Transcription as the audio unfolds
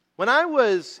When I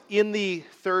was in the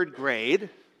third grade,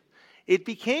 it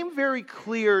became very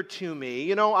clear to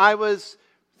me,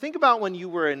 think about when you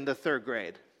were in the third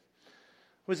grade. I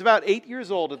was about 8 years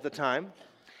old at the time,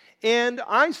 and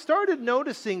I started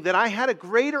noticing that I had a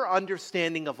greater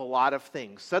understanding of a lot of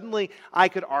things. Suddenly, I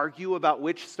could argue about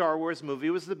which Star Wars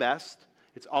movie was the best.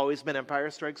 It's always been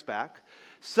Empire Strikes Back.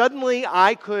 Suddenly,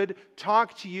 I could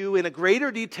talk to you in a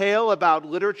greater detail about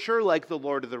literature like The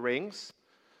Lord of the Rings.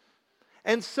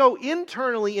 And so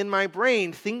internally in my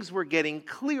brain, things were getting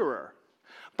clearer.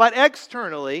 But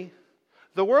externally,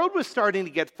 the world was starting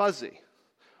to get fuzzy.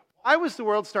 Why was the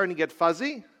world starting to get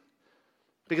fuzzy?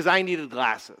 Because I needed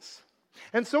glasses.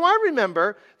 And so I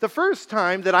remember the first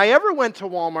time that I ever went to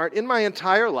Walmart in my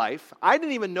entire life. I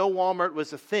didn't even know Walmart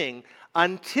was a thing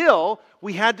until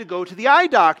we had to go to the eye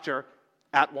doctor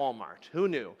at Walmart. Who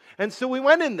knew? And so we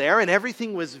went in there, and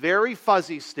everything was very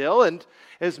fuzzy still. And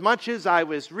as much as I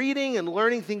was reading and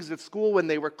learning things at school when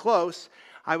they were close,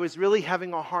 I was really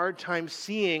having a hard time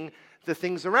seeing the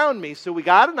things around me. So we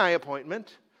got an eye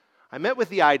appointment. I met with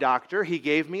the eye doctor. He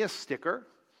gave me a sticker.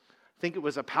 I think it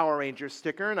was a Power Rangers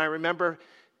sticker. And I remember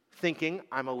thinking,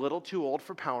 I'm a little too old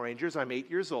for Power Rangers. I'm 8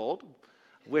 years old.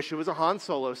 Wish it was a Han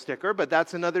Solo sticker, but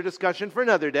that's another discussion for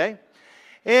another day.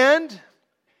 And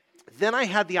then I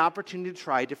had the opportunity to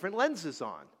try different lenses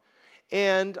on.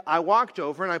 And I walked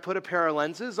over and I put a pair of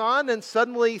lenses on, and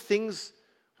suddenly things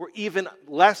were even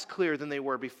less clear than they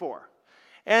were before.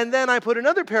 And then I put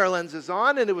another pair of lenses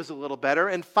on, and it was a little better.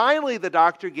 And finally, the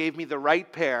doctor gave me the right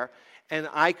pair, and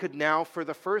I could now, for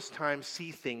the first time,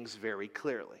 see things very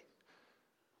clearly.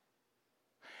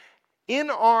 In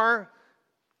our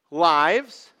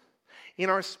lives, in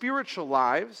our spiritual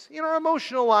lives, in our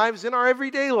emotional lives, in our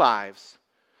everyday lives,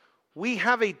 we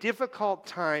have a difficult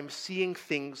time seeing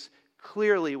things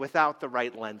clearly without the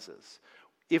right lenses.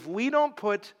 If we don't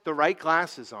put the right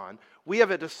glasses on, we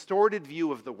have a distorted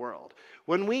view of the world.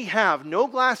 When we have no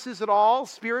glasses at all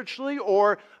spiritually,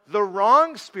 or the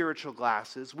wrong spiritual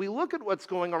glasses, we look at what's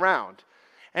going around.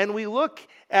 And we look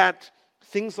at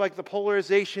things like the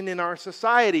polarization in our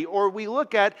society, or we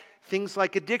look at things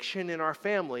like addiction in our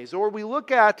families, or we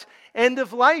look at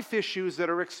end-of-life issues that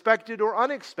are expected or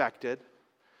unexpected,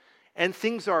 and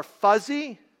things are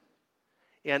fuzzy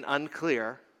and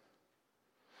unclear.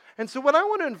 And so what I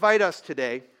want to invite us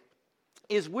today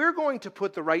is we're going to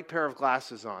put the right pair of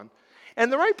glasses on.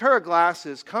 And the right pair of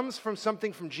glasses comes from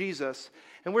something from Jesus.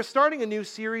 And we're starting a new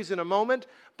series in a moment,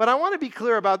 but I want to be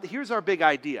clear about, here's our big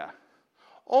idea.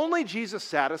 Only Jesus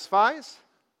satisfies,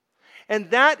 and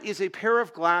that is a pair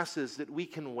of glasses that we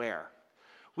can wear.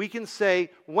 We can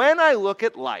say, when I look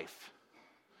at life,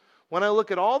 when I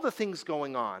look at all the things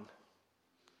going on,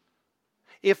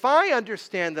 if I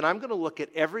understand that I'm going to look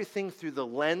at everything through the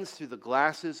lens, through the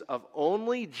glasses of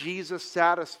only Jesus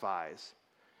satisfies,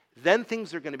 then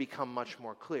things are going to become much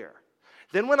more clear.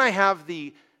 Then when I have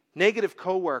the negative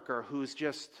coworker who's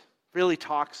just really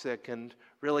toxic and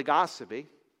really gossipy,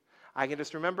 I can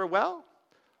just remember, well,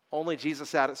 only Jesus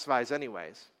satisfies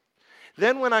anyways.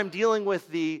 Then when I'm dealing with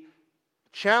the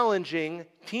challenging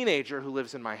teenager who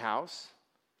lives in my house,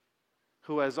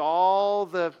 who has all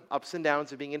the ups and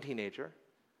downs of being a teenager,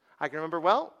 I can remember,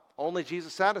 well, only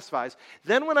Jesus satisfies.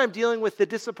 Then when I'm dealing with the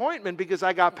disappointment because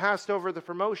I got passed over the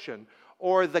promotion,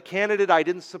 or the candidate I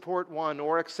didn't support won,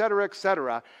 or et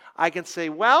cetera, I can say,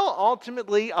 well,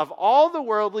 ultimately, of all the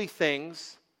worldly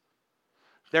things,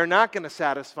 they're not going to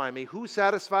satisfy me. Who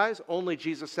satisfies? Only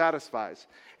Jesus satisfies.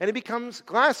 And it becomes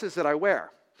glasses that I wear.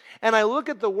 And I look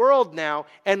at the world now,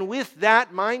 and with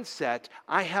that mindset,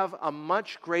 I have a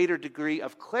much greater degree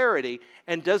of clarity.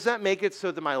 And does that make it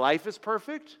so that my life is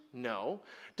perfect? No.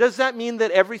 Does that mean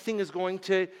that everything is going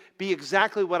to be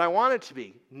exactly what I want it to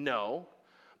be? No.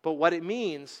 But what it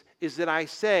means is that I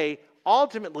say,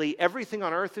 ultimately, everything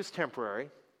on earth is temporary.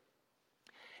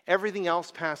 Everything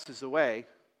else passes away.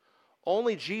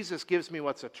 Only Jesus gives me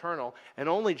what's eternal, and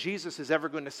only Jesus is ever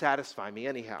going to satisfy me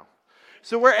anyhow.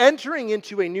 So we're entering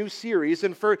into a new series,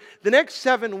 and for the next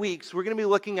 7 weeks, we're going to be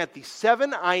looking at the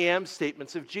 7 I am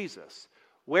statements of Jesus.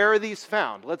 Where are these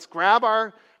found? Let's grab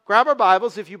our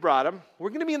Bibles if you brought them. We're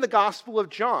going to be in the Gospel of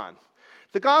John.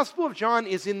 The Gospel of John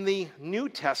is in the New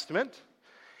Testament,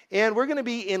 and we're going to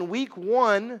be in week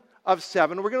 1 of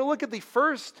 7. We're going to look at the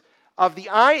first of the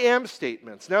I am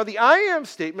statements. Now, the I am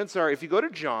statements are, if you go to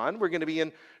John, we're going to be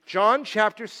in John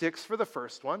chapter 6 for the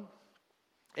first one,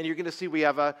 and you're going to see we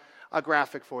have a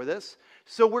graphic for this.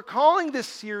 So we're calling this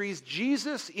series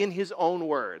Jesus in His Own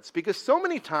Words, because so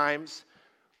many times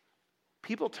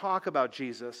people talk about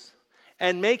Jesus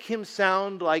and make Him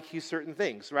sound like He's certain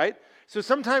things, right? So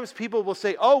sometimes people will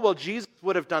say, oh, well, Jesus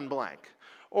would have done blank.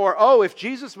 Or, oh, if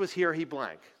Jesus was here, he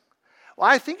blank. Well,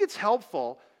 I think it's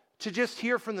helpful to just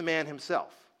hear from the man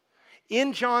himself.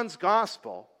 In John's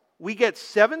gospel, we get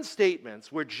 7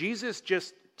 statements where Jesus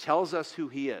just tells us who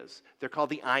he is. They're called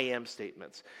the I am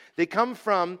statements. They come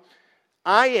from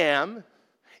I am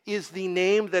is the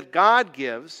name that God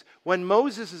gives when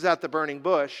Moses is at the burning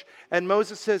bush, and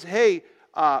Moses says, hey,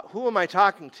 who am I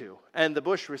talking to? And the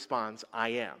bush responds, I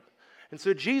am. And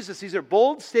so Jesus, these are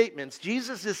bold statements.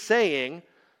 Jesus is saying,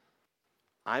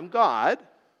 I'm God,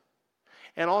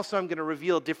 and also I'm going to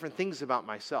reveal different things about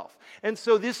myself. And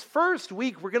so this first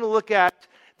week, we're going to look at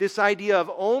this idea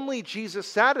of only Jesus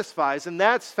satisfies, and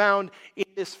that's found in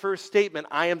this first statement,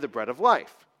 I am the bread of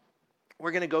life.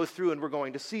 We're going to go through and we're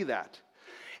going to see that.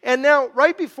 And now,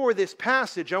 right before this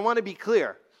passage, I want to be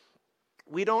clear.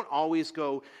 We don't always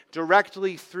go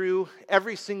directly through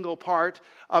every single part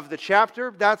of the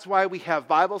chapter. That's why we have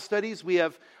Bible studies. We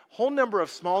have a whole number of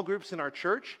small groups in our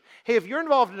church. Hey, if you're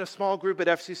involved in a small group at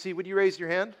FCC, would you raise your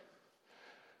hand?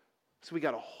 So we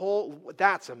got a whole,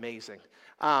 that's amazing.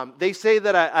 They say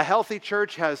that a healthy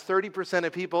church has 30%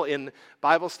 of people in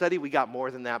Bible study. We got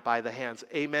more than that by the hands.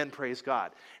 Amen, praise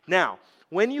God. Now,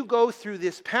 when you go through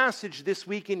this passage this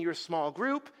week in your small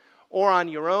group, or on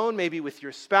your own, maybe with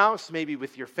your spouse, maybe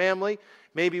with your family,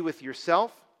 maybe with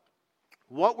yourself,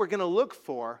 what we're going to look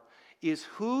for is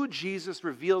who Jesus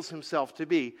reveals himself to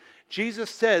be. Jesus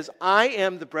says, I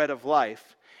am the bread of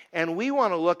life. And we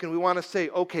want to look and we want to say,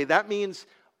 okay, that means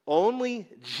only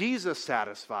Jesus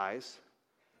satisfies.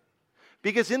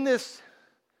 Because in this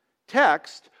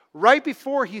text, right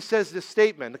before he says this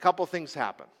statement, a couple things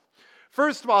happen.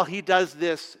 First of all, he does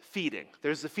this feeding.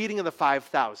 There's the feeding of the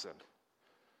 5,000.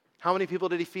 How many people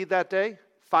did he feed that day?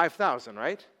 5,000,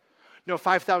 right? No,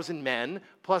 5,000 men,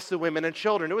 plus the women and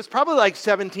children. It was probably like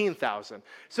 17,000.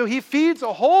 So he feeds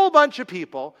a whole bunch of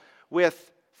people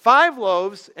with 5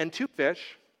 loaves and 2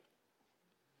 fish,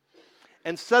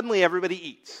 and suddenly everybody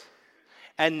eats.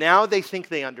 And now they think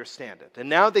they understand it. And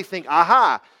now they think,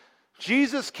 aha,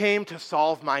 Jesus came to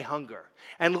solve my hunger.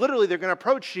 And literally they're going to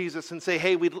approach Jesus and say,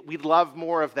 hey, we'd love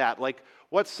more of that. Like,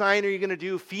 what sign are you going to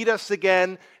do? Feed us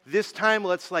again. This time,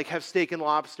 let's have steak and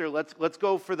lobster. Let's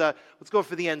go for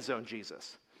the end zone,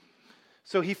 Jesus.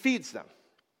 So he feeds them.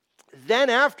 Then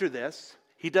after this,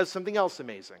 he does something else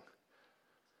amazing.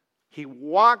 He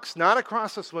walks not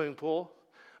across a swimming pool,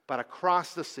 but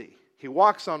across the sea. He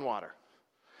walks on water.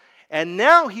 And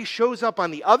now he shows up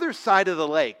on the other side of the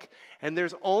lake, and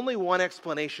there's only one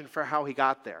explanation for how he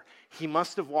got there. He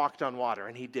must have walked on water,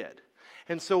 and he did.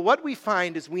 And so what we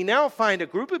find is we now find a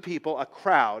group of people, a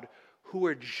crowd, who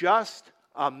are just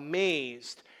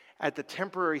amazed at the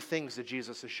temporary things that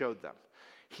Jesus has showed them.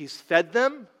 He's fed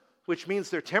them, which means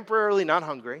they're temporarily not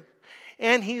hungry,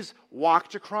 and he's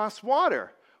walked across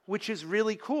water, which is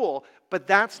really cool, but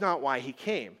that's not why he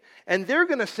came. And they're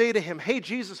going to say to him, hey,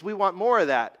 Jesus, we want more of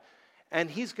that. And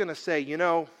he's going to say, you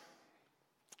know,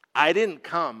 I didn't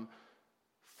come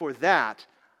for that.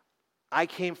 I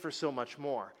came for so much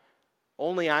more.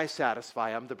 Only I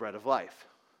satisfy. I'm the bread of life.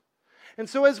 And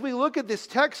so as we look at this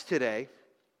text today,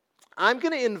 I'm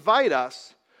going to invite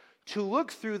us to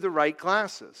look through the right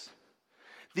glasses.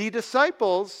 The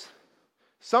disciples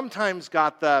sometimes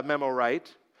got the memo right,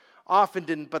 often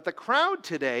didn't, but the crowd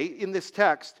today in this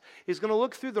text is going to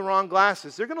look through the wrong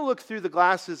glasses. They're going to look through the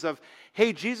glasses of,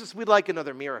 hey, Jesus, we'd like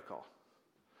another miracle.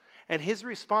 And his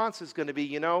response is going to be,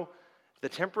 you know, the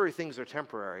temporary things are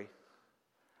temporary.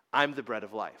 I'm the bread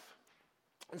of life.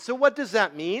 And so what does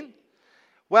that mean?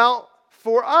 Well,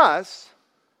 for us,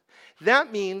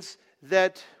 that means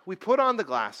that we put on the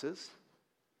glasses,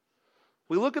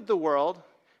 we look at the world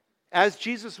as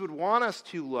Jesus would want us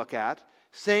to look at,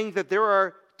 saying that there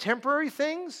are temporary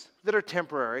things that are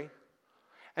temporary,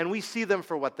 and we see them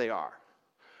for what they are.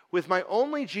 With my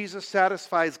only Jesus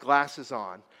satisfies glasses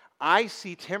on, I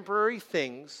see temporary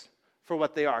things for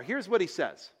what they are. Here's what he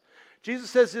says. Jesus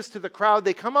says this to the crowd.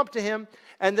 They come up to him,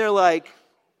 and they're like,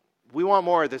 we want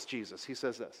more of this, Jesus. He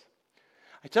says this.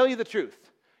 I tell you the truth.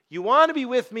 You want to be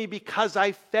with me because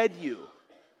I fed you,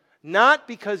 not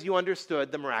because you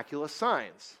understood the miraculous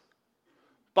signs.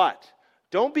 But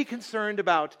don't be concerned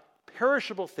about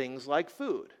perishable things like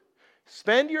food.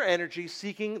 Spend your energy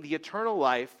seeking the eternal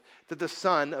life that the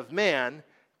Son of Man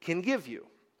can give you.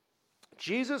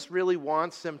 Jesus really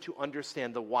wants them to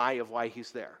understand the why of why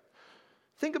he's there.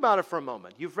 Think about it for a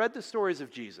moment. You've read the stories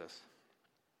of Jesus.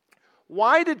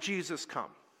 Why did Jesus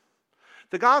come?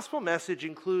 The gospel message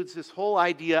includes this whole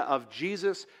idea of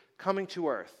Jesus coming to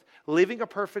earth, living a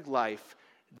perfect life,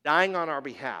 dying on our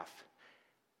behalf.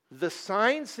 the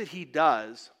signs that he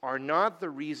does are not the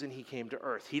reason he came to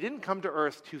earth. He didn't come to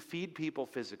earth to feed people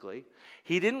physically.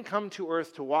 He didn't come to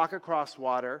earth to walk across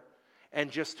water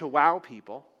and just to wow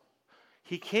people.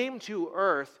 He came to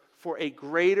earth for a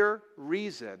greater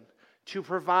reason, to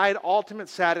provide ultimate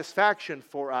satisfaction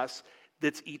for us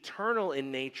that's eternal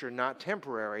in nature, not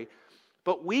temporary.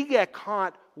 But we get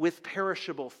caught with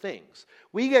perishable things.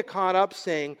 We get caught up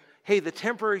saying, hey, the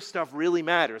temporary stuff really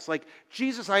matters. Like,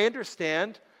 Jesus, I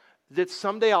understand that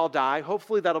someday I'll die.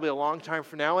 Hopefully that'll be a long time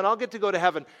from now, and I'll get to go to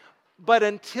heaven. But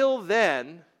until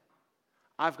then,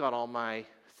 I've got all my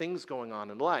things going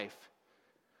on in life.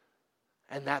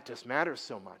 And that just matters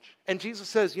so much. And Jesus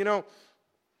says,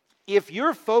 if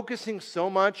you're focusing so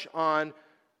much on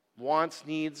wants,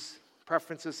 needs,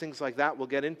 preferences, things like that we'll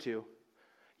get into,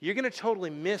 you're going to totally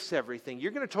miss everything.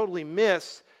 You're going to totally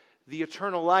miss the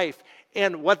eternal life.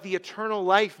 And what the eternal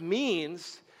life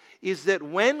means is that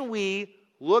when we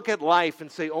look at life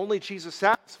and say only Jesus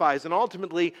satisfies, and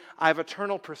ultimately I have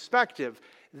eternal perspective,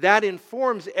 that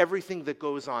informs everything that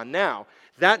goes on now.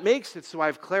 That makes it so I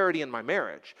have clarity in my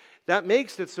marriage. That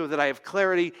makes it so that I have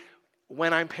clarity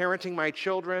when I'm parenting my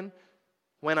children,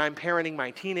 when I'm parenting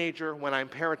my teenager, when I'm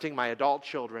parenting my adult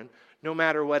children, no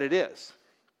matter what it is.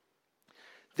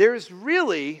 There's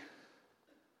really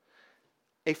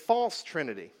a false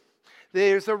trinity.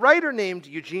 There's a writer named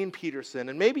Eugene Peterson,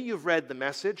 and maybe you've read The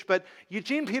Message, but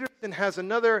Eugene Peterson has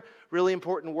another really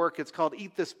important work. It's called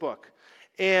Eat This Book.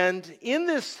 And in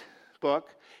this book,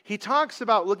 he talks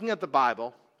about looking at the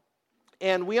Bible,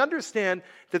 and we understand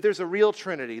that there's a real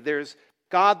trinity. There's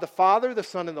God the Father, the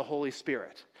Son, and the Holy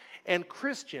Spirit. And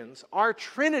Christians, our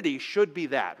trinity should be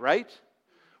that, right?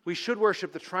 We should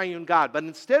worship the triune God. But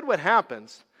instead what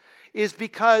happens is,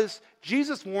 because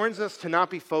Jesus warns us to not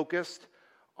be focused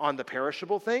on the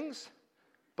perishable things,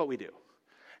 but we do.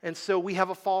 And so we have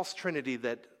a false trinity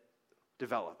that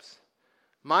develops.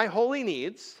 My holy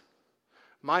needs,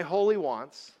 my holy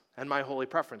wants, and my holy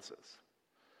preferences.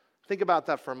 Think about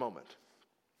that for a moment.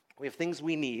 We have things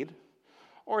we need,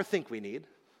 or think we need,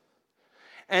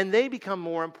 and they become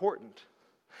more important.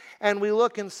 And we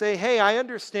look and say, hey, I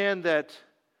understand that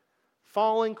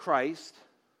following Christ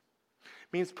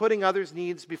means putting others'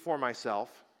 needs before myself.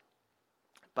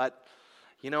 But,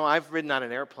 I've ridden on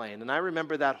an airplane, and I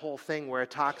remember that whole thing where it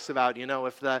talks about,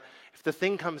 if the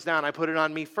thing comes down, I put it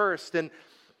on me first. And,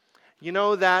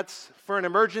 that's for an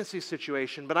emergency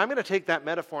situation, but I'm going to take that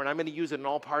metaphor and I'm going to use it in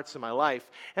all parts of my life.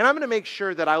 And I'm going to make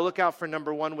sure that I look out for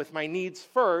number one with my needs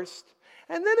first.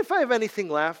 And then if I have anything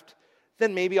left,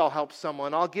 then maybe I'll help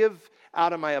someone. I'll give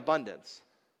out of my abundance.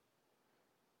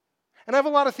 And I have a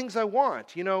lot of things I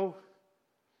want.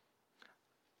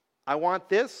 I want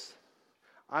this.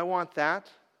 I want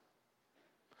that.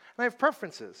 And I have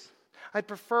preferences. I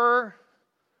prefer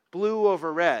blue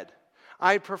over red.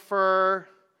 I prefer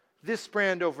this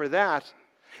brand over that.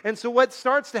 And so what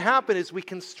starts to happen is we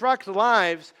construct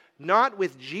lives not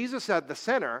with Jesus at the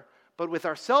center, but with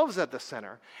ourselves at the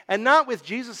center. And not with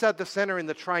Jesus at the center in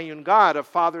the triune God of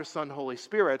Father, Son, Holy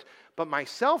Spirit, but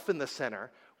myself in the center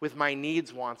with my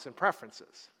needs, wants, and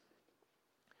preferences.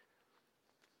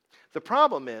 The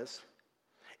problem is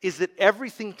that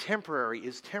everything temporary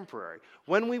is temporary.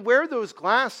 When we wear those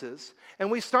glasses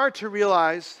and we start to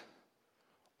realize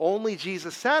only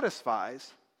Jesus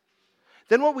satisfies,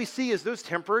 then what we see is those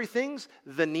temporary things,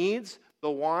 the needs, the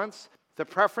wants, the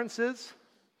preferences,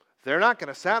 they're not going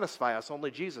to satisfy us,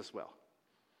 only Jesus will.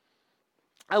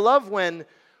 I love when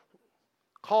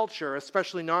culture,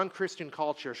 especially non-Christian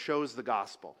culture, shows the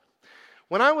gospel.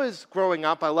 When I was growing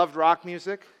up, I loved rock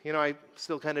music. I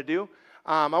still kind of do.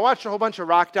 I watched a whole bunch of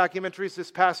rock documentaries this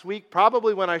past week,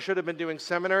 probably when I should have been doing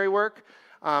seminary work,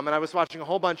 and I was watching a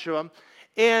whole bunch of them.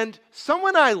 And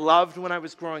someone I loved when I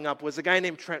was growing up was a guy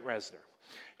named Trent Reznor.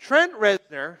 Trent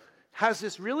Reznor has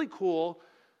this really cool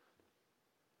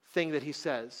thing that he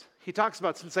says. He talks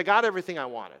about, since I got everything I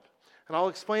wanted, and I'll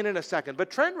explain in a second,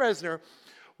 but Trent Reznor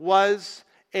was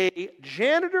a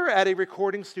janitor at a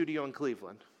recording studio in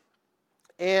Cleveland.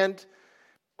 And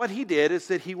what he did is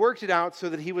that he worked it out so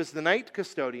that he was the night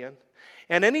custodian,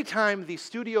 and anytime the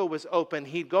studio was open,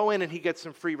 he'd go in and he'd get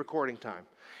some free recording time.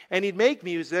 And he'd make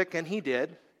music, and he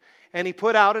did, and he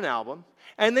put out an album,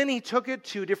 and then he took it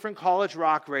to different college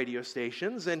rock radio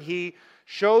stations, and he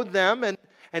showed them,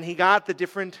 and he got the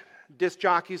different disc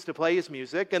jockeys to play his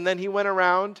music, and then he went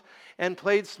around and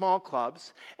played small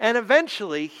clubs, and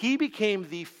eventually he became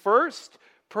the first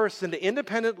person to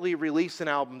independently release an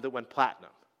album that went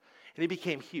platinum, and he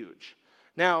became huge.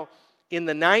 Now, in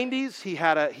the 90s, he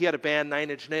had a band,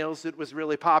 Nine Inch Nails, that was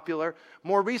really popular.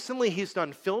 More recently, he's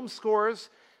done film scores.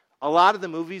 A lot of the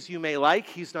movies you may like,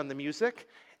 he's done the music.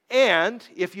 And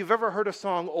if you've ever heard a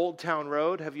song, Old Town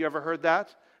Road, have you ever heard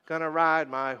that? Gonna ride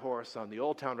my horse on the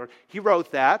Old Town Road. He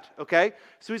wrote that, okay?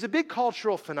 So he's a big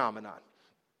cultural phenomenon.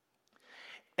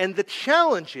 And the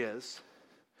challenge is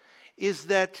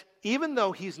that even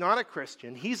though he's not a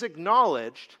Christian, he's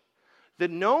acknowledged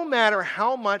that no matter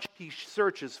how much he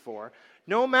searches for,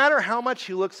 no matter how much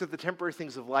he looks at the temporary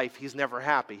things of life, he's never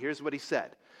happy. Here's what he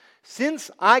said.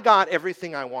 Since I got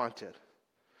everything I wanted,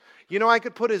 I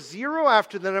could put a 0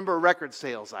 after the number of record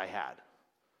sales I had.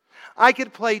 I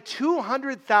could play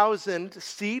 200,000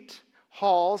 seat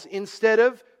halls instead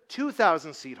of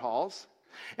 2,000 seat halls.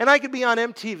 And I could be on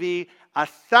MTV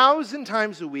 1,000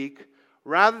 times a week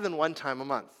rather than 1 time a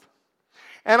month.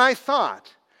 And I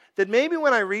thought that maybe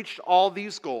when I reached all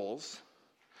these goals,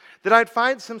 that I'd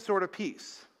find some sort of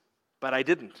peace. But I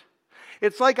didn't.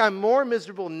 It's like I'm more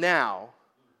miserable now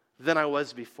than I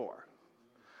was before.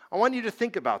 I want you to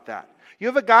think about that. You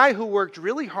have a guy who worked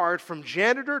really hard from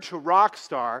janitor to rock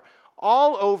star,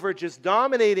 all over just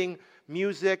dominating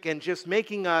music and just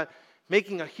making a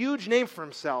huge name for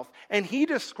himself. And he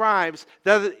describes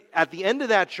that at the end of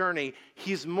that journey,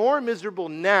 he's more miserable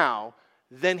now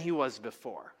than he was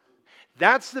before.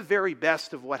 That's the very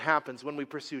best of what happens when we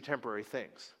pursue temporary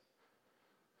things.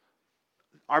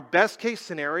 Our best case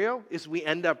scenario is we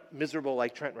end up miserable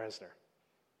like Trent Reznor.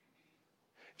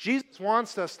 Jesus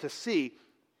wants us to see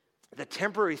that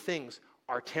temporary things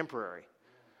are temporary.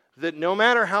 That no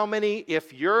matter how many,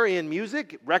 if you're in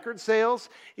music, record sales,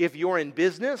 if you're in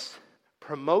business,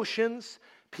 promotions,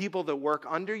 people that work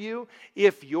under you,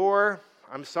 if you're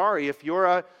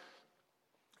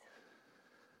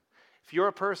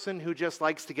a person who just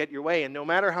likes to get your way, and no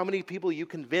matter how many people you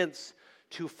convince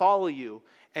to follow you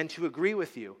and to agree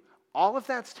with you, all of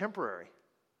that's temporary.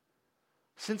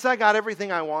 Since I got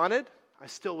everything I wanted, I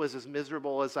still was as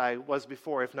miserable as I was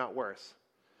before, if not worse.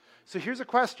 So here's a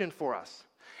question for us.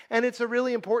 And it's a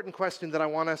really important question that I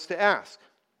want us to ask.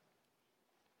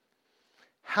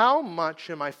 How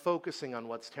much am I focusing on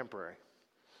what's temporary?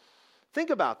 Think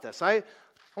about this. I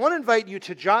want to invite you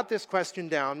to jot this question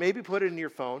down, maybe put it in your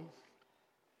phone.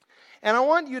 And I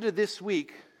want you to, this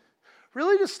week,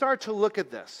 really to start to look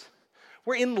at this.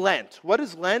 We're in Lent. What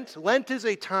is Lent? Lent is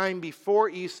a time before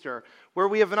Easter where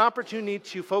we have an opportunity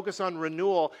to focus on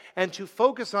renewal and to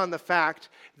focus on the fact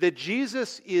that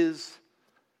Jesus is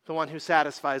the one who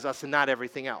satisfies us and not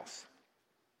everything else.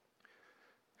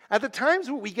 At the times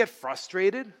where we get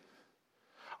frustrated,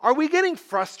 are we getting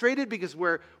frustrated because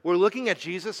we're looking at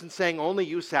Jesus and saying, only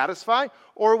you satisfy?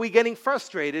 Or are we getting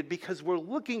frustrated because we're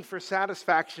looking for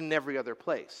satisfaction in every other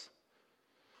place?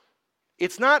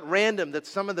 It's not random that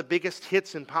some of the biggest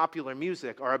hits in popular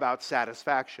music are about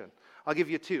satisfaction. I'll give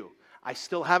you 2. I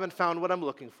Still Haven't Found What I'm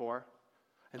Looking For,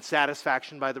 and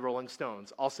Satisfaction by the Rolling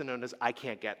Stones, also known as I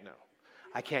Can't Get No.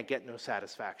 I can't get no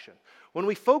satisfaction. When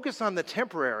we focus on the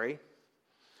temporary,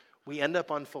 we end up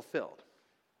unfulfilled.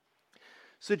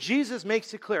 So Jesus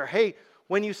makes it clear, hey,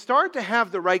 when you start to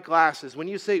have the right glasses, when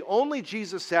you say only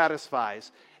Jesus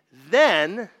satisfies,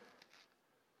 then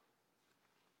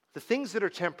the things that are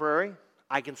temporary,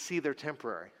 I can see they're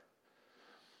temporary.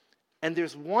 And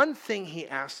there's one thing he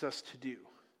asks us to do.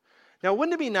 Now,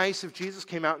 wouldn't it be nice if Jesus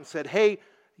came out and said, hey,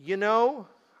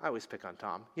 I always pick on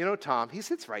Tom. Tom, he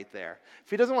sits right there.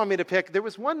 If he doesn't want me to pick, there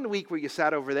was one week where you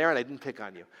sat over there and I didn't pick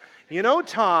on you.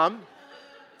 Tom,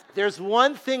 there's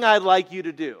one thing I'd like you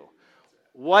to do.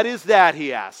 What is that,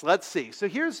 he asks. Let's see. So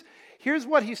here's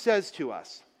what he says to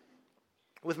us.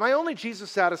 With my only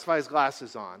Jesus satisfies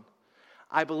glasses on,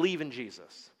 I believe in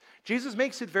Jesus. Jesus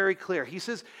makes it very clear. He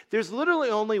says there's literally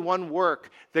only one work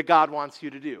that God wants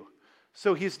you to do.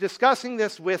 So he's discussing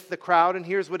this with the crowd, and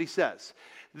here's what he says.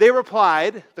 They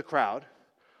replied, the crowd,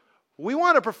 we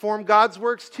want to perform God's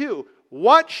works too.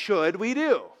 What should we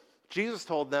do? Jesus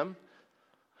told them,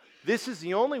 this is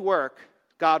the only work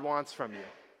God wants from you.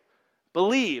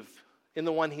 Believe in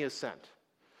the one he has sent.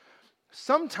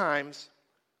 Sometimes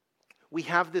we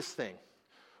have this thing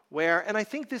where, and I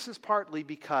think this is partly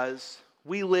because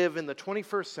we live in the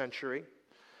 21st century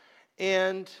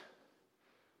and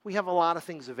we have a lot of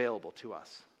things available to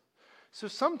us. So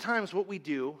sometimes what we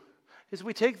do is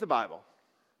we take the Bible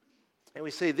and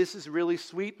we say, this is really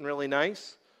sweet and really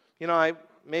nice.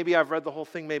 Maybe I've read the whole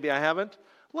thing, maybe I haven't.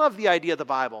 Love the idea of the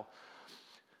Bible.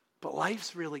 But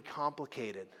life's really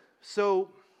complicated. So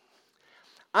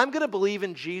I'm going to believe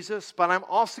in Jesus, but I'm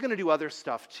also going to do other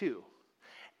stuff too.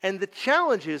 And the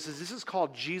challenge is this is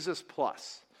called Jesus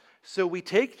plus. So we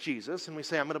take Jesus and we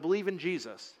say, I'm going to believe in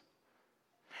Jesus.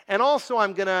 And also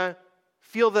I'm going to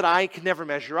feel that I can never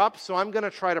measure up, so I'm going to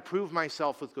try to prove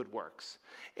myself with good works.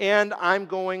 And I'm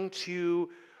going to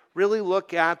really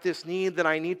look at this need that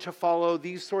I need to follow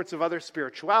these sorts of other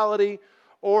spirituality,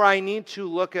 or I need to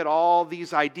look at all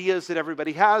these ideas that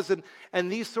everybody has,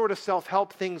 and these sort of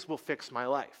self-help things will fix my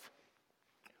life.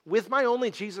 With my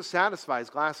Only Jesus Satisfies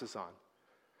glasses on,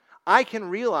 I can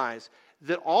realize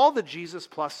that all the Jesus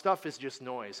plus stuff is just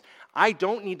noise. I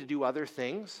don't need to do other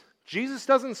things. Jesus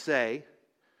doesn't say,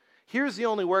 here's the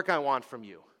only work I want from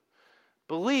you.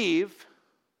 Believe,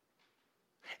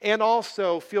 and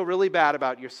also feel really bad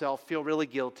about yourself, feel really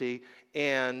guilty,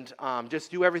 and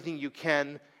just do everything you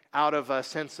can out of a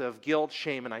sense of guilt,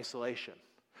 shame, and isolation.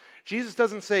 Jesus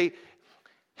doesn't say,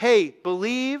 hey,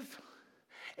 believe,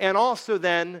 and also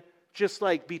then just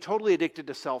like be totally addicted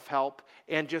to self-help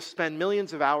and just spend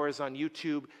millions of hours on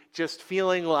YouTube just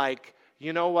feeling like,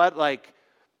 you know what, like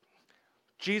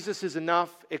Jesus is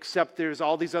enough, except there's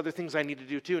all these other things I need to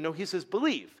do too. No, he says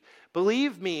believe.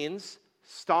 Believe means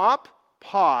stop,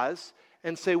 pause,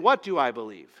 and say, what do I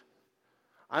believe?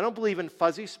 I don't believe in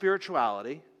fuzzy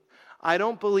spirituality. I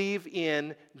don't believe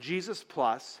in Jesus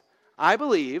plus. I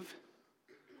believe,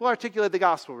 we'll articulate the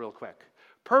gospel real quick.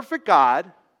 Perfect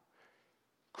God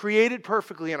created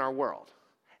perfectly in our world,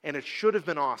 and it should have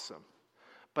been awesome.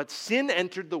 But sin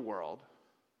entered the world,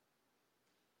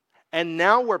 and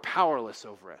now we're powerless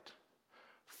over it.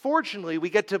 Fortunately, we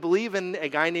get to believe in a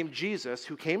guy named Jesus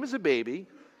who came as a baby.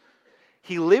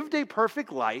 He lived a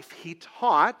perfect life. He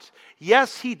taught.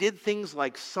 Yes, he did things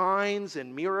like signs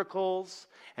and miracles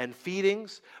and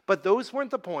feedings, but those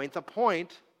weren't the point. The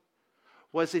point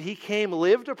was that he came,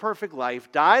 lived a perfect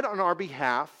life, died on our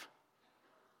behalf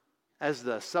as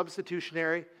the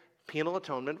substitutionary penal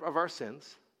atonement of our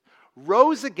sins,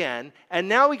 rose again, and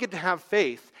now we get to have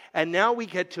faith, and now we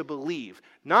get to believe.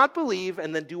 Not believe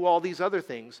and then do all these other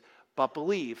things, but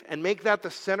believe, and make that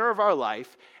the center of our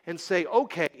life, and say,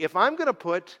 okay, if I'm going to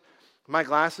put my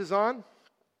glasses on,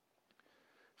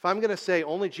 if I'm going to say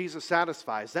only Jesus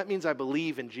satisfies, that means I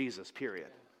believe in Jesus, period.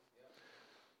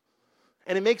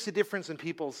 And it makes a difference in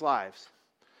people's lives.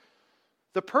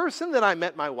 The person that I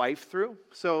met my wife through,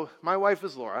 so my wife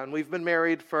is Laura, and we've been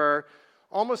married for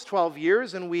almost 12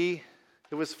 years, and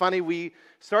it was funny, we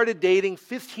started dating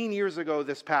 15 years ago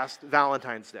this past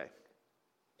Valentine's Day.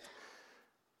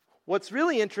 What's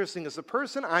really interesting is the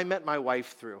person I met my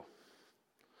wife through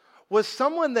was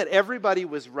someone that everybody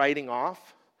was writing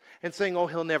off and saying, oh,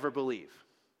 he'll never believe.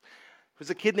 It was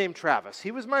a kid named Travis.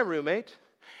 He was my roommate,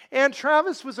 and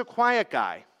Travis was a quiet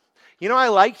guy. You know, I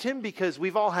liked him because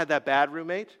we've all had that bad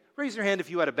roommate. Raise your hand if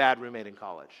you had a bad roommate in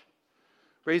college.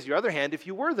 Raise your other hand if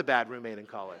you were the bad roommate in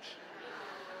college.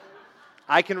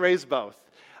 I can raise both.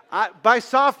 By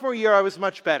sophomore year, I was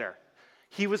much better.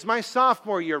 He was my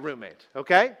sophomore year roommate,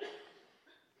 okay?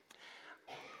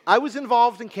 I was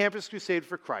involved in Campus Crusade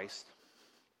for Christ.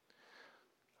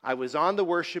 I was on the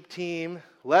worship team,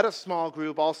 led a small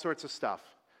group, all sorts of stuff.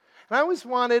 And I always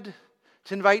wanted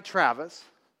to invite Travis,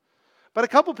 but a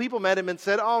couple people met him and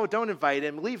said, oh, don't invite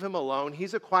him, leave him alone.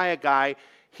 He's a quiet guy.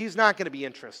 He's not going to be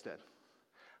interested.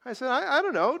 I said, I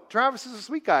don't know. Travis is a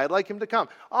sweet guy. I'd like him to come.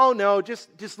 Oh, no,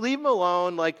 just leave him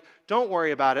alone. Like, don't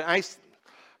worry about it. I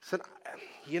said,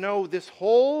 you know, this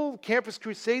whole Campus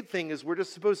Crusade thing is we're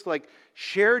just supposed to, like,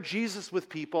 share Jesus with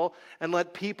people and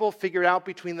let people figure it out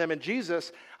between them and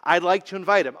Jesus. I'd like to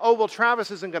invite him. Oh, well, Travis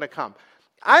isn't going to come.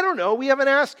 I don't know. We haven't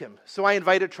asked him. So I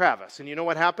invited Travis. And you know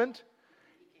what happened?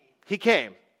 He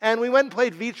came. And we went and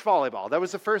played beach volleyball. That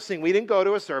was the first thing. We didn't go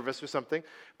to a service or something.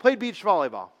 Played beach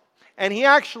volleyball. And he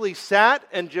actually sat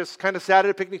and just kind of sat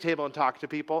at a picnic table and talked to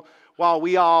people while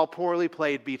we all poorly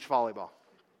played beach volleyball.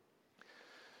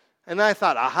 And then I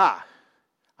thought, aha,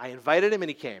 I invited him and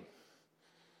he came.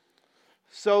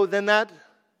 So then that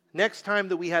next time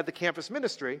that we had the campus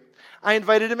ministry, I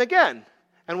invited him again.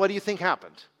 And what do you think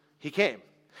happened? He came.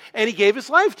 And he gave his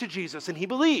life to Jesus and he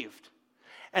believed.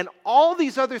 And all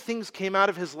these other things came out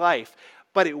of his life.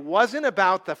 But it wasn't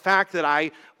about the fact that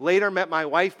I later met my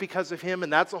wife because of him,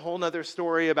 and that's a whole other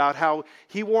story about how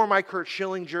he wore my Kurt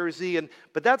Schilling jersey,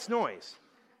 but that's noise.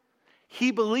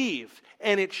 He believed,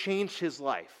 and it changed his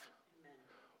life. Amen.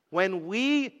 When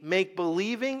we make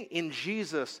believing in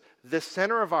Jesus the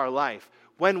center of our life,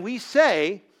 when we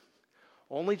say,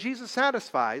 only Jesus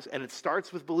satisfies, and it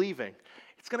starts with believing,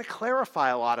 it's going to clarify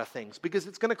a lot of things, because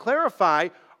it's going to clarify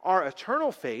our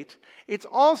eternal fate. It's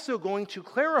also going to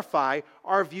clarify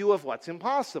our view of what's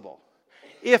impossible.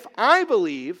 If I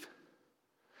believe,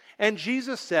 and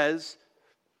Jesus says,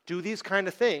 do these kind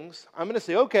of things, I'm going to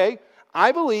say, okay,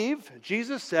 I believe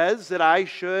Jesus says that I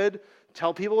should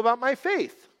tell people about my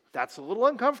faith. That's a little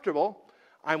uncomfortable.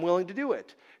 I'm willing to do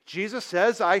it. Jesus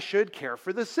says I should care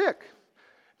for the sick.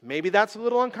 Maybe that's a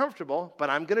little uncomfortable, but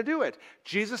I'm going to do it.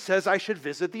 Jesus says I should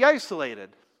visit the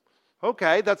isolated.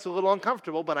 Okay, that's a little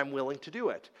uncomfortable, but I'm willing to do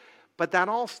it. But that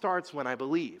all starts when I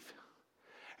believe.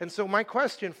 And so my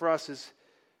question for us is,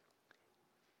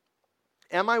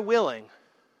 am I willing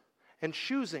and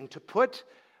choosing to put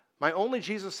my only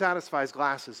Jesus satisfies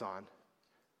glasses on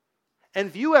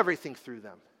and view everything through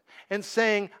them and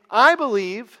saying, I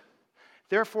believe,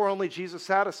 therefore only Jesus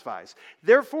satisfies.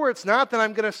 Therefore, it's not that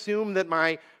I'm going to assume that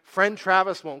my friend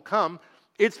Travis won't come.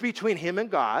 It's between him and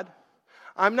God.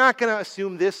 I'm not going to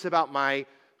assume this about my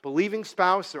believing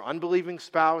spouse or unbelieving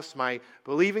spouse, my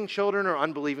believing children or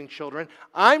unbelieving children.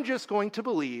 I'm just going to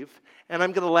believe, and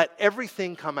I'm going to let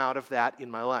everything come out of that in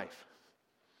my life.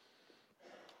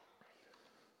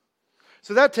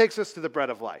 So that takes us to the bread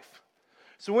of life.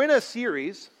 So we're in a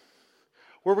series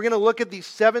where we're going to look at these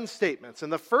 7 statements.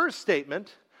 And the first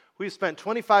statement, we've spent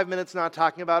 25 minutes not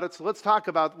talking about it, so let's talk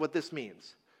about what this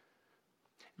means.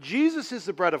 Jesus is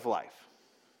the bread of life.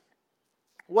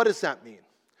 What does that mean?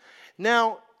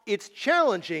 Now, it's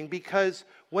challenging because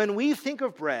when we think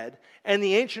of bread, and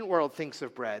the ancient world thinks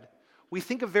of bread, we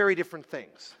think of very different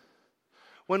things.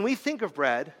 When we think of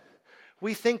bread,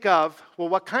 we think of, well,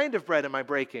 what kind of bread am I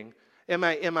baking? Am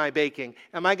I baking?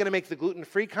 Am I going to make the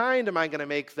gluten-free kind? Am I going to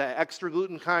make the extra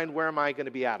gluten kind? Where am I going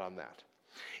to be at on that?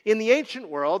 In the ancient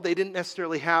world, they didn't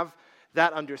necessarily have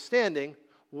that understanding.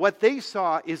 What they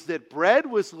saw is that bread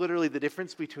was literally the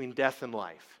difference between death and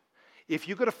life. If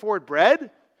you could afford bread,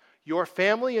 your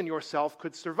family and yourself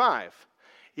could survive.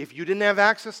 If you didn't have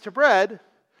access to bread,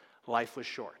 life was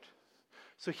short.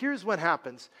 So here's what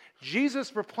happens.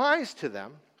 Jesus replies to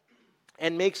them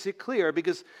and makes it clear,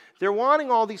 because they're wanting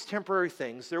all these temporary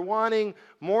things. They're wanting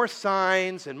more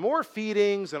signs and more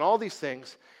feedings and all these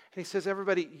things. And he says,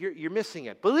 everybody, you're missing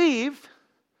it. Believe,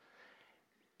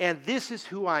 and this is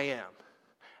who I am.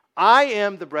 I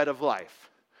am the bread of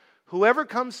life. Whoever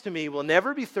comes to me will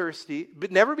never be thirsty,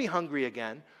 but never be hungry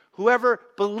again. Whoever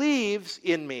believes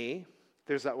in me,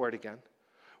 there's that word again,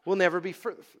 will never be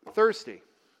thirsty.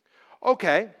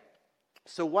 Okay,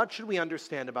 so what should we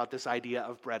understand about this idea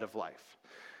of bread of life?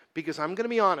 Because I'm going to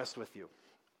be honest with you.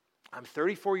 I'm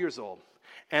 34 years old,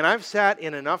 and I've sat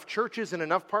in enough churches in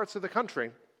enough parts of the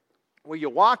country where you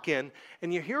walk in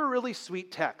and you hear a really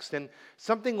sweet text, and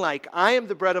something like, I am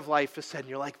the bread of life is said, and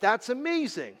you're like, that's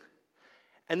amazing.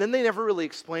 And then they never really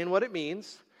explain what it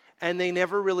means, and they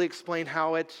never really explain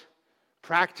how it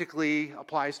practically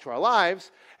applies to our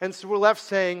lives. And so we're left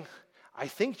saying, I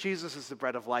think Jesus is the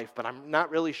bread of life, but I'm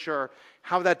not really sure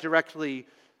how that directly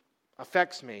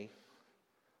affects me.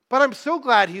 But I'm so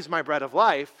glad he's my bread of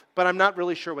life, but I'm not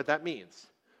really sure what that means.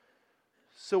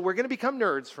 So we're going to become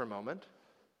nerds for a moment,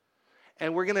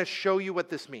 and we're going to show you what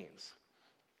this means.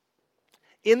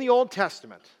 In the Old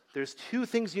Testament, there's 2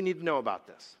 things you need to know about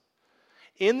this.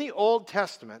 In the Old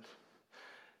Testament,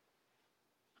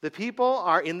 the people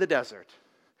are in the desert,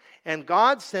 and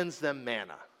God sends them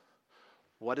manna.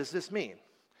 What does this mean?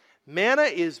 Manna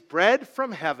is bread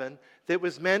from heaven that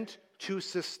was meant to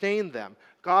sustain them.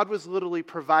 God was literally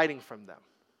providing from them.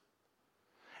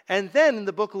 And then in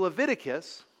the book of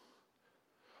Leviticus,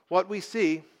 what we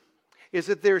see is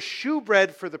that there's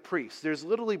shewbread for the priests. There's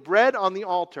literally bread on the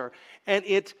altar, and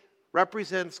it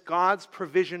represents God's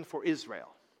provision for Israel.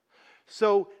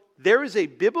 So there is a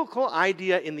biblical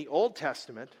idea in the Old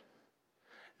Testament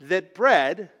that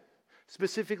bread,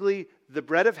 specifically the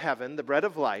bread of heaven, the bread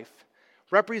of life,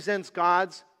 represents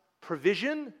God's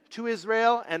provision to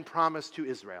Israel and promise to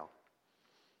Israel.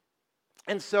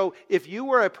 And so if you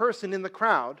were a person in the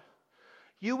crowd,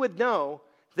 you would know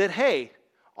that, hey,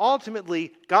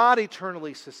 ultimately, God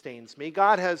eternally sustains me.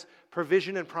 God has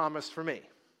provision and promise for me.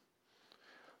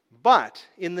 But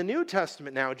in the New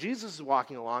Testament now, Jesus is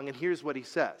walking along, and here's what he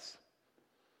says.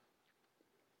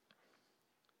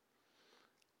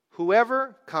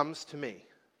 Whoever comes to me,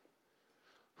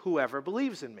 whoever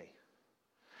believes in me.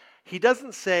 He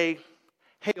doesn't say,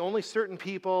 hey, only certain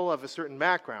people of a certain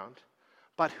background,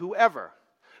 but whoever.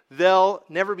 They'll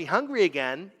never be hungry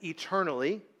again,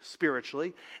 eternally,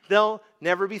 spiritually. They'll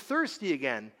never be thirsty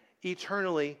again,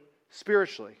 eternally,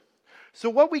 spiritually. So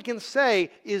what we can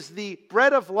say is the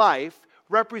bread of life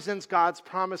represents God's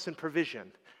promise and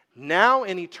provision, now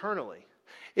and eternally.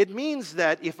 It means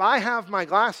that if I have my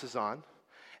glasses on,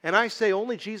 and I say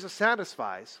only Jesus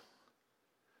satisfies,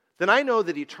 then I know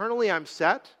that eternally I'm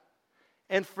set.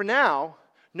 And for now,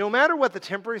 no matter what the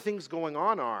temporary things going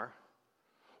on are,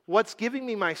 what's giving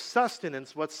me my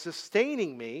sustenance, what's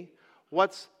sustaining me,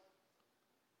 what's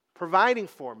providing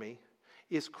for me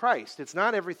is Christ. It's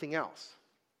not everything else.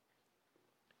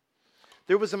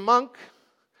 There was a monk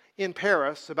in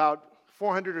Paris about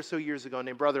 400 or so years ago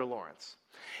named Brother Lawrence.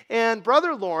 And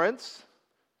Brother Lawrence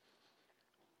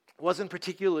wasn't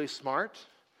particularly smart.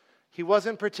 He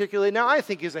wasn't particularly, now I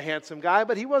think he's a handsome guy,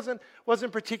 but he wasn't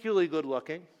particularly good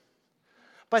looking.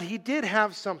 But he did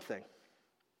have something.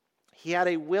 He had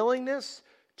a willingness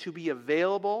to be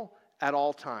available at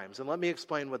all times. And let me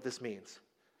explain what this means.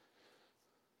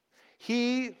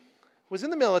 He was in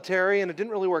the military and it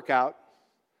didn't really work out.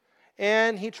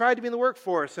 And he tried to be in the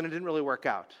workforce and it didn't really work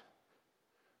out.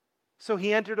 So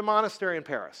he entered a monastery in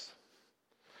Paris.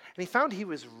 And he found he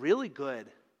was really good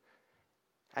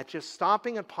at just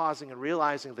stopping and pausing and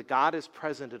realizing that God is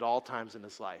present at all times in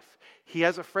his life. He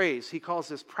has a phrase, he calls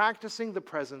this practicing the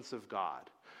presence of God,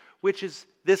 which is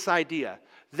this idea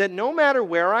that no matter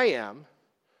where I am,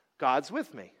 God's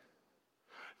with me.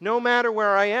 No matter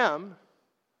where I am,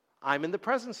 I'm in the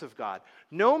presence of God.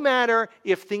 No matter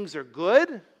if things are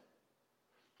good,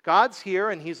 God's here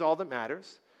and he's all that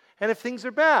matters. And if things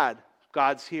are bad,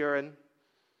 God's here and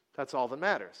that's all that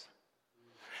matters.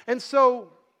 And so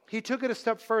he took it a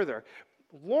step further.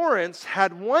 Lawrence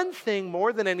had one thing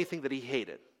more than anything that he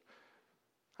hated.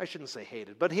 I shouldn't say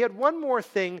hated, but he had one more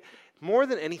thing more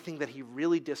than anything that he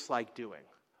really disliked doing.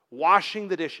 Washing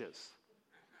the dishes.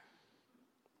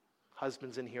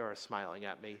 Husbands in here are smiling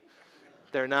at me.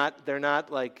 They're not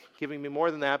like giving me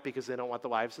more than that because they don't want the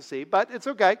wives to see, but it's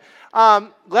okay.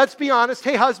 Let's be honest.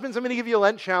 Hey, husbands, I'm going to give you a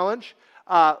Lent challenge.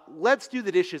 Let's do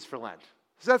the dishes for Lent.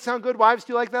 Does that sound good? Wives,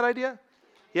 do you like that idea?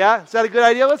 Yeah? Is that a good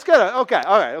idea? Let's get it. Okay,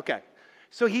 all right, okay.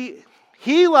 So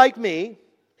he, like me,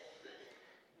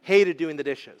 hated doing the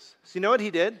dishes. So you know what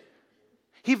he did?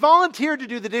 He volunteered to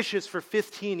do the dishes for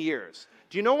 15 years.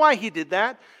 Do you know why he did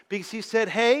that? Because he said,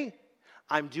 hey,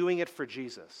 I'm doing it for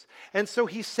Jesus. And so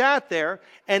he sat there,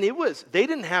 and they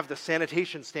didn't have the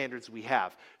sanitation standards we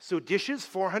have. So dishes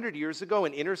 400 years ago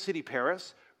in inner city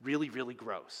Paris, really, really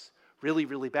gross. Really,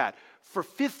 really bad. For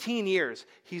 15 years,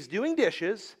 he's doing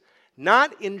dishes,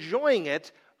 not enjoying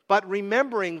it, but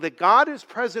remembering that God is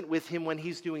present with him when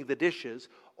he's doing the dishes.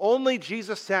 Only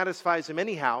Jesus satisfies him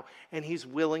anyhow, and he's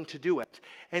willing to do it.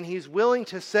 And he's willing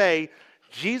to say,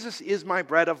 Jesus is my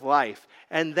bread of life.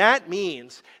 And that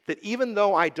means that even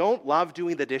though I don't love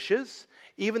doing the dishes,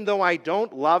 even though I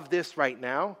don't love this right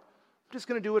now, I'm just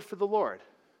going to do it for the Lord.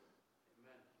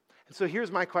 Amen. And so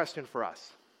here's my question for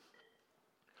us.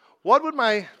 What would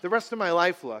the rest of my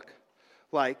life look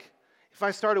like if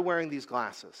I started wearing these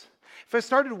glasses? If I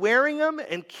started wearing them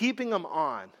and keeping them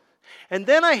on, and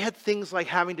then I had things like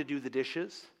having to do the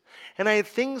dishes, and I had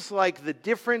things like the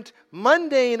different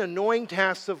mundane, annoying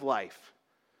tasks of life,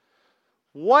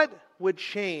 what would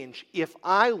change if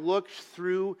I looked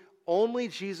through only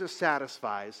Jesus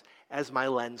satisfies as my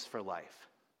lens for life?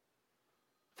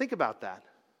 Think about that.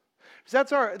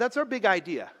 Because that's our big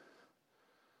idea.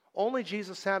 Only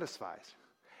Jesus satisfies.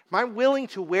 Am I willing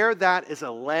to wear that as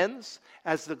a lens,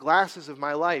 as the glasses of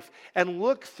my life, and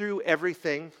look through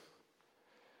everything,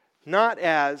 not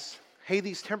as, hey,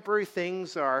 these temporary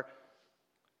things are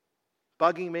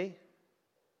bugging me?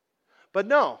 But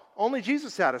no, only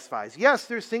Jesus satisfies. Yes,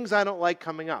 there's things I don't like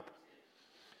coming up.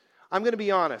 I'm going to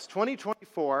be honest.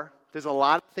 2024, there's a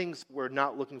lot of things we're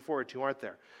not looking forward to, aren't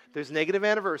there? There's negative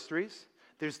anniversaries.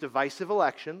 There's divisive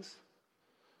elections.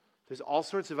 There's all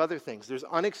sorts of other things. There's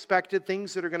unexpected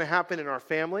things that are going to happen in our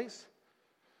families.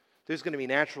 There's going to be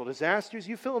natural disasters.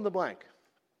 You fill in the blank.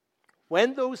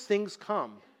 When those things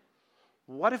come,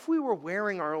 what if we were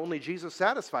wearing our only Jesus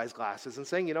satisfies glasses and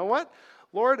saying, you know what,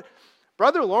 Lord,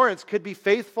 Brother Lawrence could be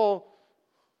faithful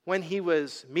when he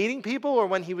was meeting people or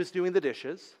when he was doing the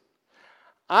dishes.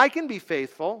 I can be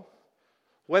faithful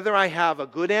whether I have a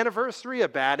good anniversary, a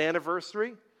bad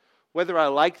anniversary, whether I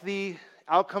like the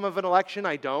outcome of an election,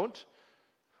 I don't,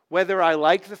 whether I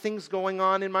like the things going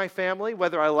on in my family,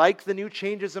 whether I like the new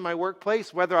changes in my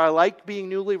workplace, whether I like being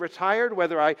newly retired,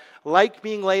 whether I like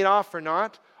being laid off or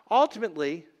not.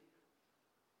 Ultimately,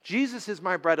 Jesus is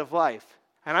my bread of life,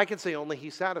 and I can say only he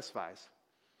satisfies.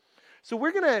 So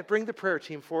we're going to bring the prayer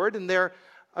team forward, and they're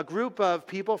a group of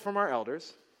people from our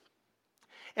elders.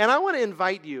 And I want to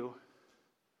invite you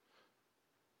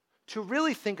to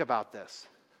really think about this.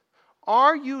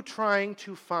 Are you trying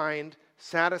to find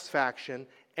satisfaction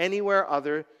anywhere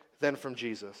other than from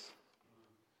Jesus?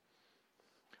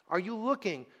 Are you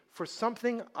looking for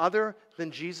something other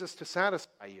than Jesus to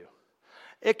satisfy you?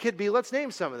 It could be, let's name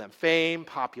some of them: fame,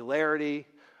 popularity,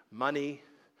 money,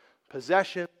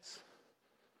 possessions,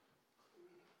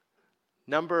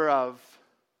 number of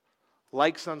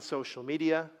likes on social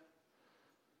media,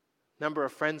 number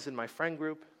of friends in my friend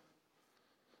group.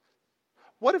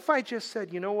 What if I just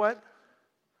said, you know what?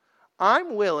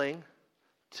 I'm willing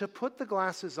to put the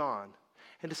glasses on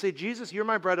and to say, Jesus, you're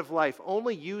my bread of life.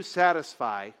 Only you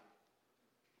satisfy.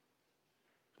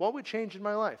 What would change in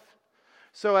my life?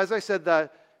 So as I said, the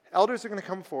elders are going to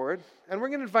come forward, and we're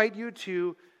going to invite you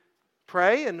to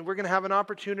pray, and we're going to have an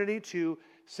opportunity to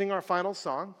sing our final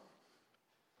song.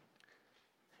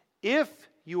 If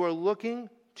you are looking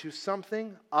to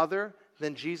something other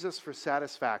than Jesus for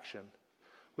satisfaction,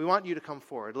 we want you to come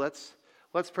forward. Let's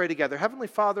pray together. Heavenly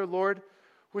Father, Lord,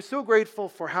 we're so grateful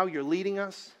for how you're leading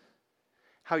us,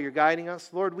 how you're guiding us.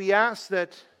 Lord, we ask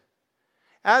that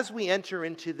as we enter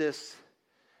into this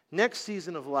next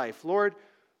season of life, Lord,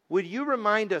 would you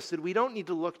remind us that we don't need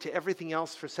to look to everything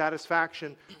else for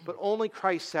satisfaction, but only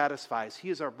Christ satisfies. He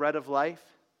is our bread of life.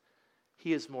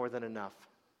 He is more than enough.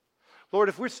 Lord,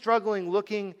 if we're struggling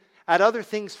looking at other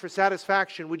things for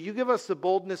satisfaction, would you give us the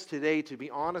boldness today to be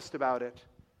honest about it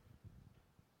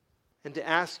and to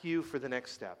ask you for the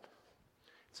next step?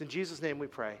 It's in Jesus' name we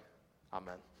pray.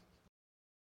 Amen.